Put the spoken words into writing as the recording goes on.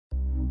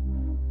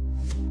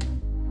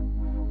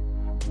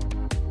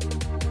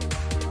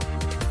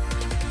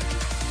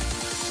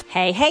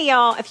Hey,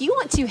 y'all. If you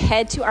want to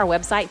head to our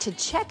website to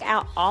check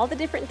out all the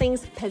different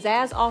things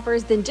Pizzazz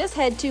offers, then just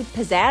head to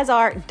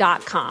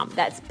pizzazzart.com.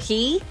 That's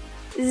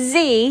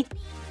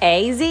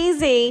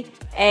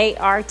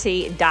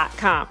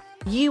PZAZZART.com.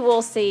 You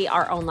will see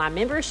our online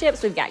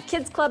memberships. We've got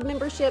Kids Club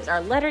memberships,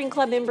 our Lettering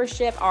Club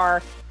membership,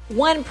 our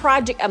one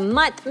project a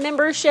month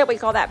membership. We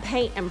call that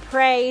Paint and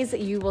Praise.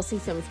 You will see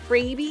some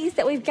freebies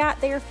that we've got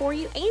there for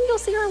you, and you'll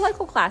see our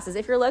local classes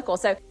if you're local.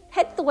 So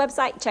head to the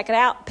website, check it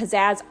out,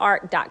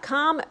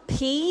 pizzazzart.com,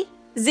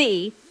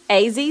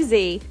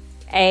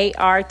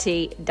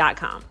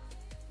 PZAZZART.com.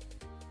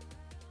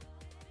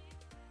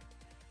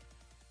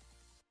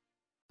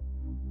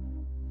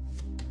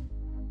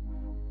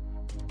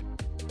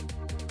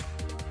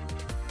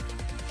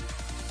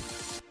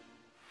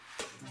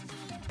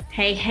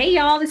 Hey,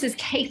 y'all, this is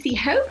Casey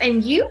Hope,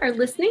 and you are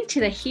listening to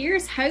the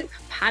Here's Hope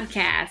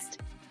podcast.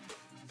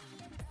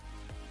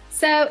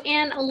 So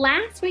in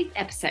last week's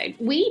episode,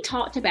 we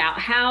talked about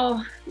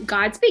how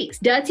God speaks.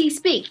 Does he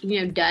speak?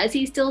 Does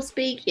he still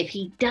speak? If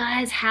he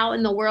does, how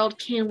in the world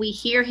can we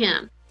hear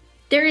him?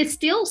 There is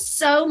still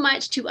so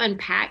much to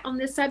unpack on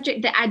this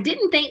subject that I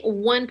didn't think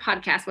one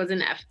podcast was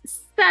enough.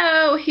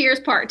 So here's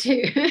part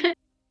two.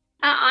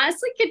 I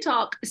honestly could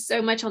talk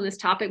so much on this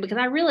topic because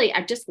I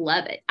just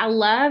love it. I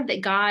love that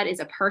God is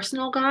a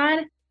personal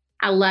God.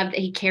 I love that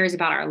he cares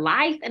about our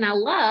life, and I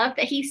love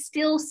that he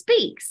still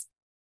speaks.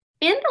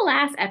 In the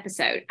last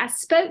episode, I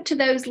spoke to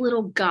those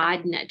little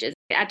God nudges.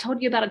 I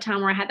told you about a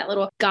time where I had that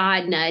little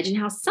God nudge and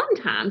how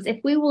sometimes if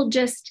we will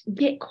just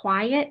get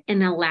quiet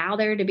and allow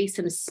there to be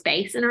some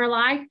space in our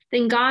life,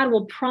 then God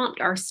will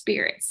prompt our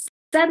spirits.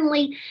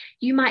 Suddenly,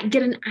 you might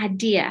get an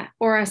idea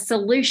or a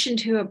solution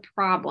to a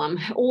problem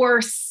or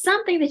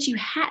something that you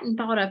hadn't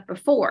thought of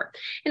before.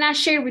 And I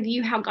shared with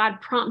you how God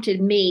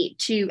prompted me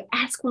to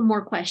ask one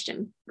more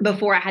question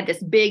before I had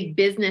this big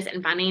business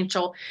and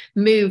financial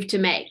move to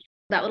make.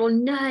 That little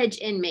nudge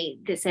in me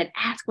that said,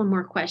 ask one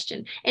more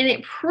question. And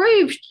it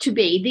proved to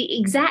be the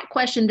exact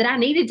question that I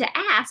needed to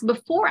ask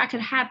before I could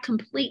have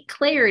complete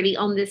clarity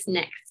on this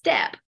next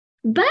step.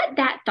 But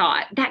that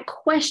thought, that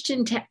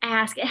question to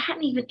ask, it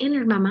hadn't even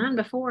entered my mind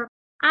before.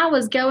 I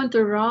was going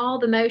through all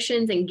the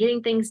motions and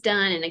getting things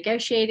done and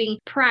negotiating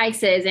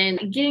prices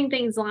and getting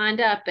things lined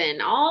up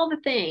and all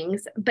the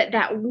things. But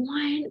that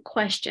one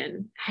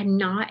question had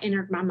not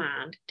entered my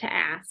mind to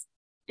ask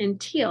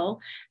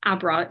until I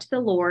brought it to the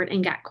Lord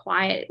and got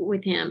quiet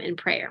with him in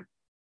prayer.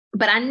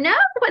 But I know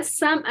what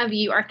some of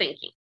you are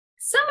thinking.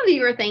 Some of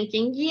you are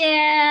thinking,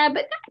 yeah,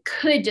 but that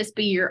could just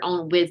be your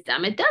own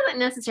wisdom. It doesn't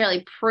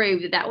necessarily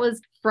prove that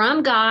was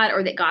from God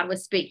or that God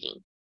was speaking.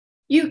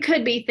 You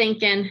could be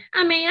thinking,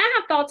 I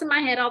have thoughts in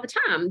my head all the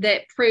time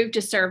that prove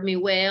to serve me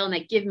well and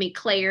they give me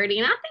clarity.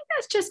 And I think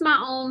that's just my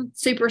own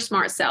super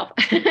smart self.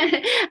 I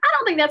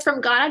don't think that's from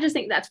God. I just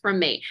think that's from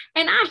me.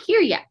 And I hear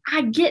you.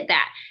 I get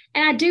that.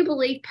 And I do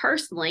believe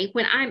personally,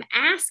 when I'm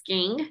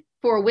asking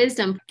for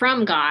wisdom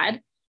from God,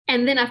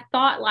 and then a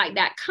thought like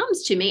that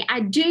comes to me, I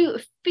do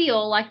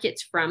feel like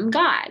it's from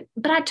God.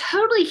 But I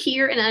totally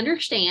hear and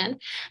understand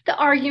the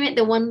argument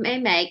that one may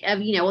make of,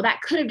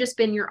 that could have just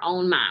been your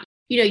own mind.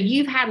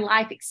 You've had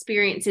life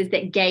experiences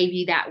that gave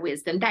you that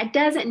wisdom. That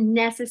doesn't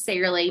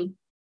necessarily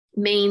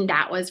mean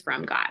that was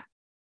from God.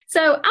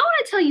 So I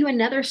want to tell you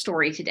another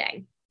story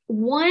today.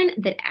 One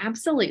that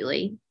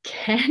absolutely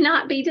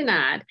cannot be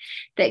denied,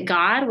 that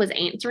God was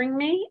answering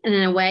me in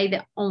a way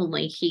that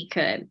only he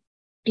could.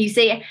 You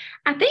see,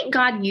 I think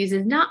God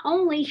uses not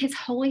only his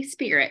Holy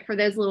Spirit for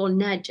those little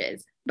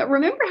nudges, but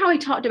remember how he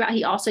talked about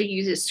he also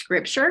uses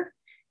scripture,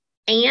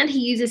 and he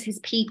uses his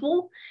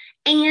people,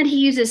 and he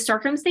uses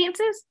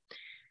circumstances?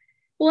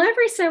 Well,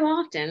 every so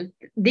often,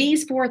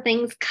 these four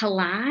things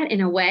collide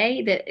in a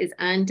way that is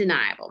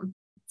undeniable.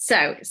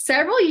 So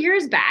several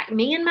years back,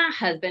 me and my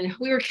husband,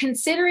 we were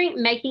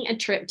considering making a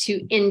trip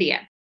to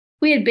India.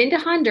 We had been to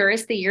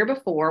Honduras the year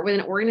before with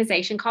an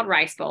organization called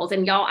Rice Bowls.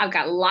 And y'all, I've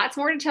got lots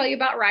more to tell you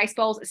about Rice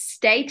Bowls.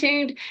 Stay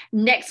tuned.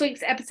 Next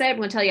week's episode, I'm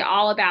going to tell you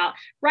all about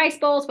Rice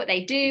Bowls, what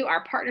they do,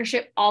 our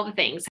partnership, all the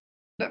things.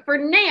 But for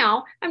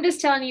now, I'm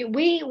just telling you,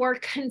 we were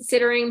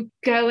considering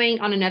going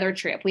on another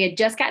trip. We had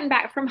just gotten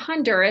back from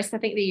Honduras, I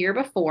think the year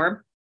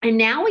before. And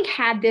now we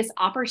had this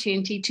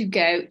opportunity to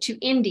go to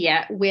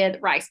India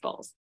with Rice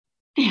Bowls.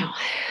 Now,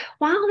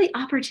 while the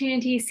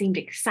opportunity seemed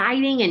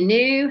exciting and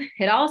new,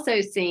 it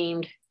also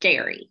seemed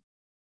scary.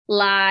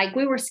 Like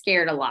we were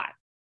scared a lot.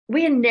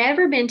 We had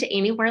never been to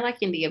anywhere like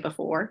India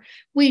before.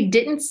 We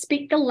didn't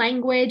speak the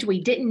language.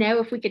 We didn't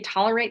know if we could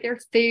tolerate their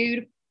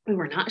food. We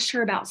were not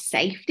sure about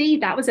safety.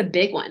 That was a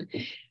big one.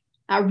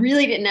 I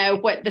really didn't know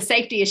what the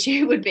safety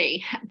issue would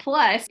be.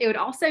 Plus, it would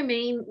also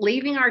mean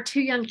leaving our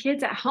two young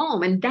kids at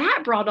home. And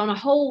that brought on a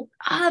whole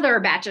other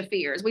batch of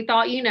fears. We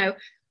thought,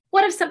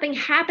 what if something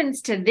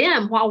happens to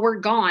them while we're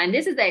gone?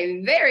 This is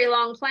a very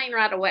long plane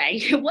ride away.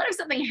 What if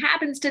something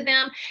happens to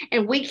them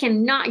and we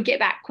cannot get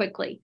back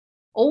quickly?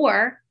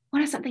 Or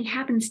what if something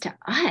happens to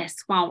us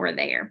while we're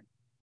there?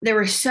 There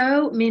were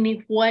so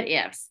many what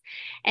ifs.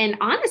 And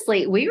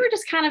honestly, we were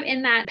just kind of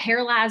in that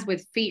paralyzed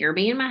with fear.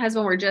 Me and my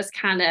husband were just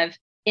kind of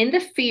in the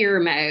fear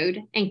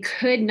mode and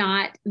could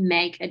not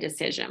make a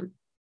decision.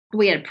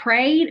 We had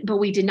prayed, but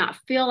we did not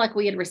feel like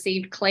we had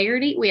received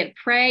clarity. We had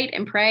prayed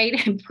and prayed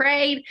and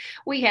prayed.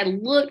 We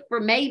had looked for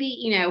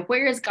maybe,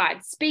 where is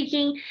God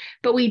speaking?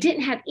 But we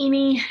didn't have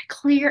any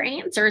clear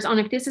answers on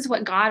if this is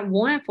what God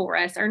wanted for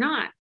us or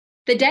not.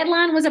 The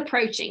deadline was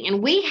approaching,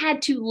 and we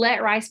had to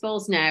let Rice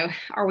Bowls know,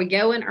 are we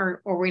going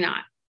or are we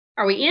not?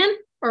 Are we in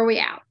or are we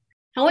out?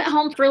 I went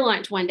home for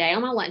lunch one day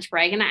on my lunch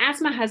break, and I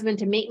asked my husband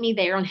to meet me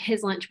there on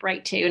his lunch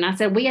break too. And I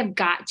said, we have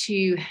got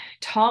to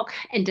talk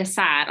and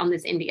decide on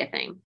this India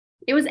thing.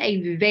 It was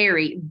a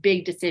very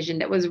big decision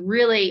that was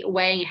really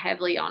weighing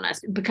heavily on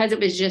us because it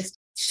was just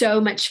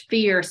so much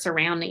fear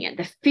surrounding it.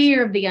 The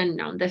fear of the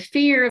unknown, the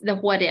fear of the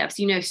what ifs,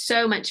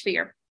 so much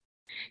fear.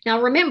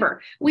 Now,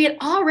 remember, we had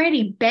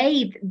already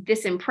bathed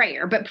this in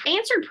prayer, but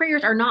answered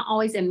prayers are not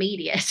always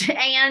immediate.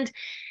 And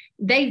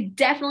they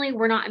definitely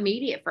were not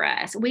immediate for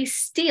us. We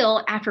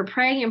still, after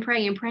praying and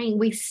praying and praying,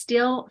 we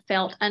still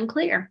felt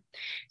unclear.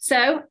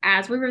 So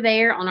as we were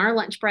there on our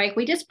lunch break,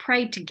 we just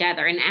prayed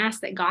together and asked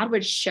that God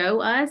would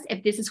show us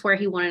if this is where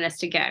he wanted us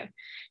to go.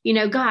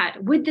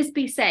 God, would this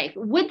be safe?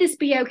 Would this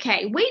be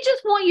okay? We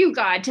just want you,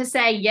 God, to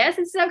say, yes,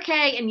 it's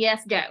okay. And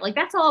yes, go. Like,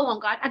 that's all I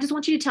want, God. I just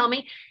want you to tell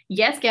me,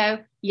 yes, go.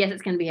 Yes,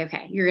 it's going to be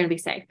okay. You're going to be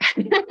safe.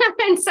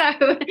 And so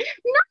not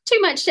too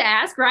much to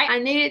ask, right? I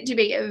needed to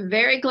be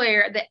very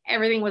clear that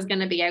everything was going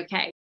to be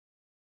okay.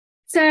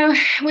 So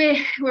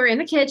we were in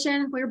the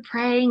kitchen, we were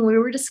praying, we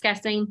were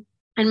discussing.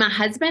 And my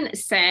husband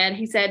said,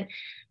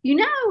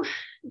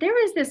 there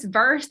was this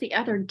verse the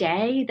other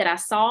day that I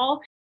saw.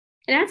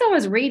 And as I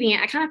was reading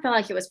it, I kind of felt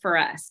like it was for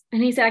us.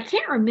 And he said, I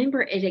can't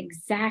remember it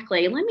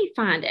exactly. Let me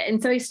find it.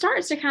 And so he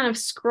starts to kind of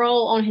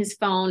scroll on his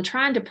phone,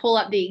 trying to pull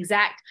up the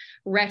exact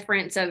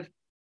reference of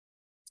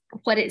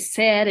what it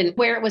said and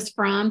where it was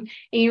from.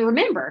 And you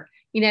remember,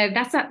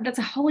 that's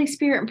a Holy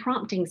Spirit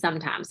prompting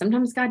sometimes.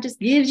 Sometimes God just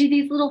gives you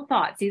these little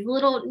thoughts, these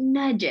little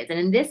nudges. And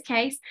in this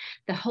case,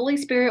 the Holy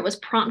Spirit was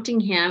prompting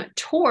him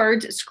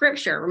towards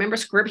Scripture. Remember,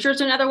 Scripture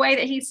is another way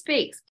that he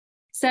speaks.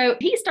 So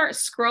he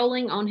starts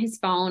scrolling on his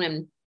phone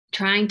and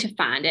trying to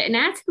find it. And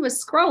as he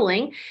was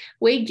scrolling,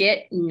 we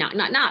get knock,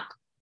 knock, knock.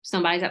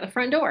 Somebody's at the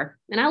front door.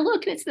 And I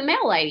look and it's the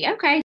mail lady.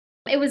 Okay.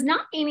 It was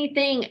not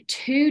anything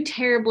too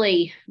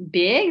terribly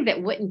big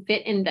that wouldn't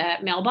fit in the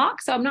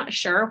mailbox. So I'm not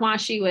sure why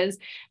she was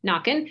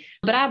knocking,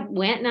 but I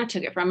went and I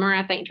took it from her.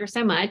 I thanked her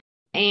so much.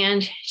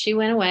 And she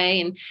went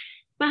away. And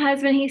my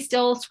husband, he's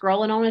still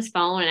scrolling on his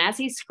phone. And as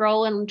he's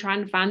scrolling,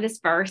 trying to find this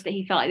verse that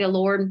he felt like the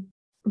Lord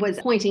was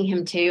pointing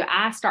him to,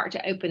 I start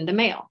to open the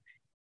mail.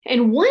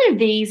 And one of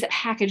these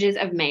packages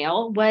of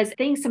mail was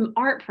some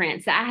art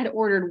prints that I had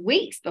ordered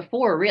weeks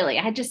before, really.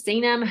 I had just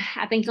seen them,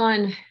 I think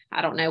on,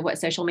 I don't know what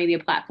social media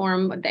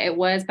platform that it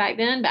was back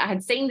then, but I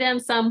had seen them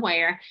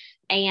somewhere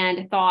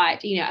and thought,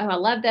 I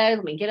love those.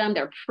 Let me get them.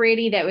 They're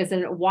pretty. That was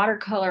a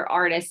watercolor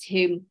artist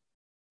who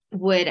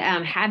would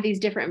have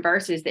these different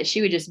verses that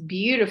she would just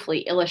beautifully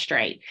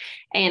illustrate.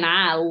 And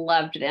I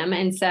loved them.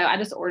 And so I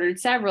just ordered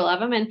several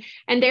of them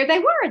and there they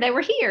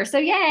were here. So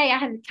yay, I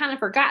had kind of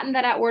forgotten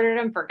that I ordered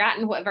them,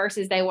 forgotten what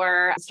verses they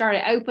were,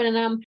 started opening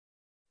them.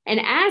 And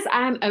as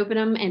I'm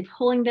opening them and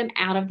pulling them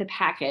out of the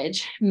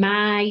package,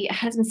 my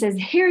husband says,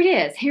 here it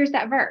is. Here's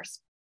that verse.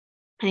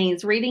 And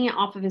he's reading it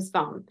off of his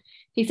phone.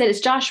 He said, it's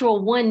Joshua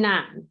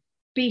 1:9.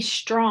 Be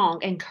strong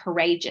and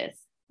courageous.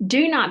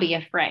 Do not be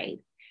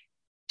afraid.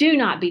 Do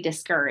not be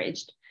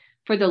discouraged,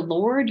 for the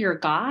Lord your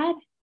God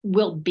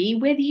will be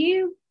with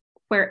you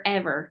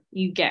wherever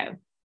you go.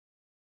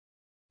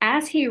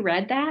 As he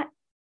read that,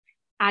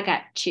 I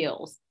got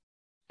chills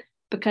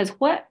because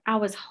what I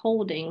was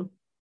holding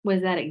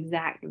was that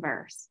exact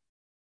verse.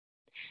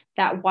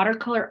 That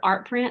watercolor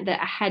art print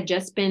that had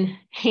just been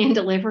hand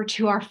delivered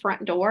to our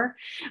front door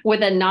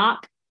with a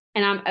knock.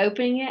 And I'm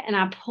opening it and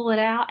I pull it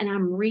out and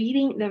I'm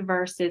reading the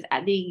verses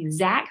at the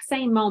exact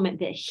same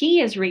moment that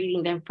he is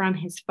reading them from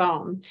his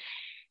phone.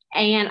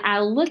 And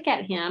I look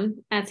at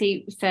him as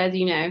he says,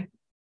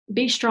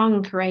 be strong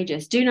and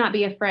courageous. Do not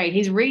be afraid.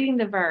 He's reading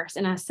the verse.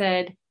 And I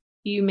said,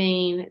 you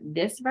mean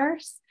this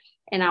verse?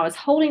 And I was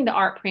holding the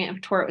art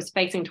print to where it was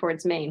facing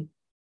towards me.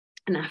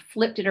 And I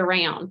flipped it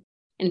around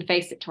and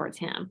faced it towards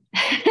him.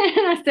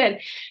 And I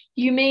said,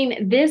 you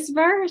mean this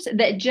verse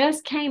that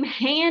just came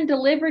hand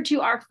delivered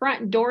to our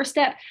front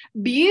doorstep,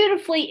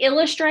 beautifully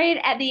illustrated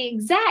at the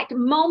exact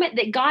moment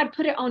that God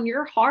put it on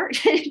your heart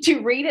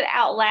to read it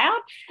out loud?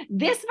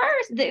 This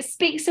verse that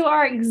speaks to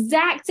our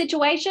exact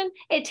situation,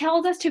 it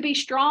tells us to be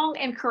strong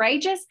and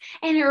courageous.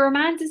 And it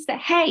reminds us that,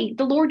 hey,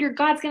 the Lord your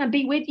God's going to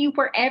be with you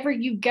wherever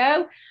you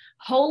go.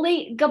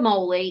 Holy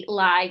gamoly,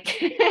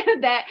 like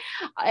that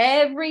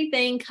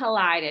everything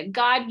collided.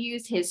 God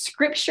used his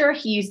scripture.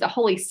 He used the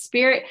Holy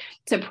Spirit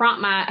to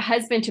prompt my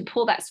husband to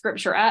pull that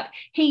scripture up.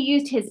 He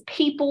used his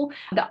people,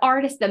 the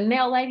artist, the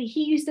mail lady.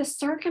 He used the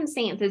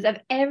circumstances of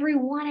every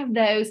one of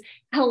those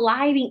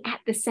colliding at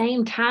the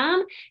same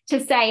time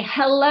to say,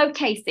 hello,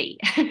 Casey,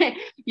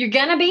 you're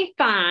going to be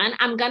fine.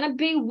 I'm going to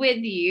be with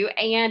you.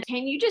 And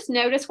can you just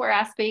notice where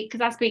I speak?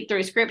 Because I speak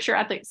through scripture.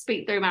 I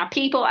speak through my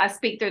people. I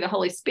speak through the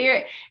Holy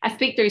Spirit. I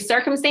speak through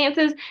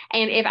circumstances.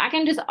 And if I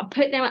can just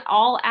put them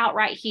all out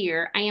right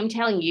here, I am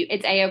telling you,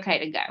 it's a-okay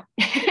to go.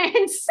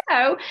 And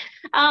so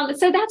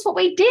that's what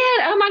we did.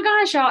 Oh my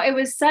gosh, y'all. It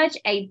was such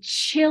a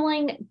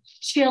chilling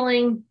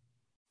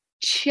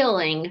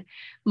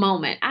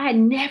moment. I had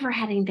never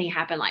had anything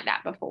happen like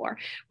that before,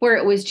 where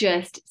it was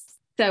just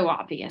so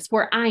obvious,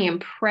 where I am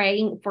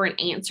praying for an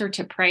answer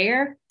to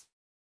prayer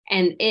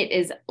and it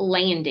is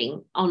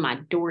landing on my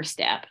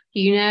doorstep.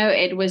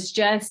 It was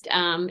just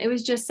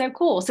so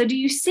cool. So do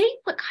you see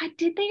what God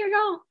did there,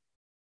 y'all?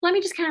 Let me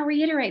just kind of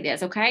reiterate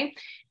this, okay?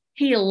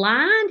 He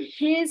aligned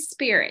his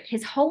spirit,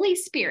 his Holy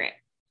Spirit.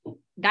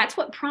 That's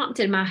what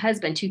prompted my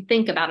husband to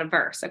think about a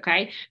verse,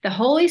 okay? The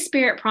Holy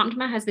Spirit prompted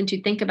my husband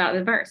to think about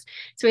the verse.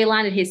 So he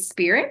aligned his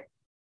spirit,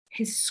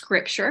 his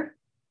scripture.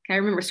 Okay,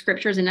 remember,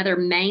 scripture is another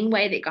main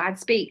way that God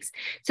speaks.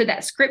 So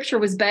that scripture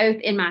was both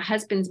in my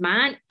husband's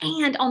mind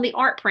and on the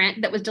art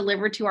print that was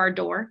delivered to our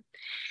door.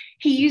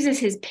 He uses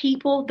his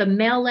people, the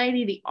mail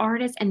lady, the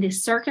artist, and the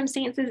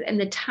circumstances and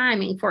the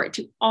timing for it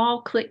to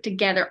all click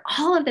together.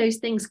 All of those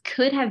things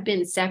could have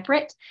been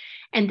separate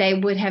and they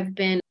would have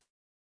been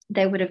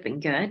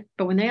good.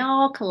 But when they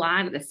all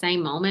collide at the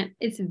same moment,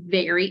 it's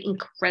very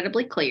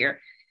incredibly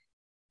clear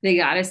that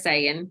God is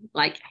saying,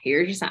 like,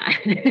 here's your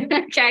sign.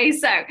 Okay,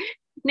 so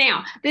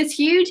now this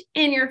huge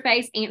in your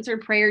face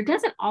answered prayer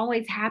doesn't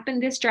always happen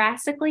this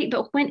drastically,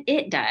 but when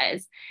it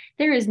does,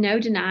 there is no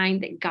denying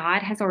that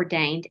God has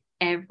ordained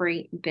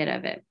every bit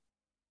of it.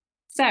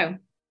 So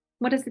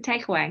what is the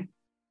takeaway?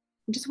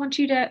 I just want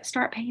you to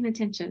start paying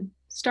attention,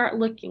 start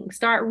looking,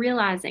 start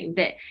realizing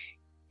that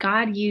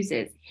God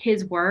uses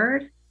his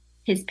word,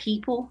 his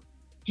people,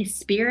 his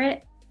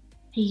spirit.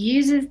 He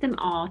uses them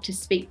all to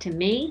speak to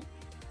me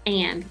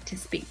and to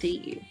speak to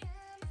you.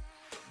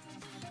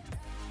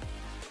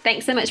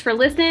 Thanks so much for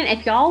listening.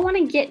 If y'all want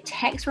to get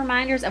text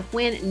reminders of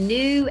when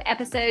new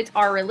episodes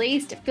are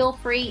released, feel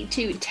free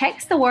to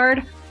text the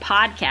word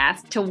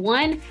podcast to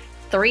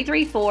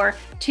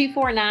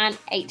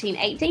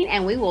 1-334-249-1818,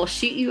 and we will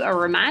shoot you a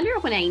reminder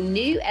when a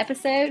new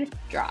episode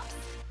drops.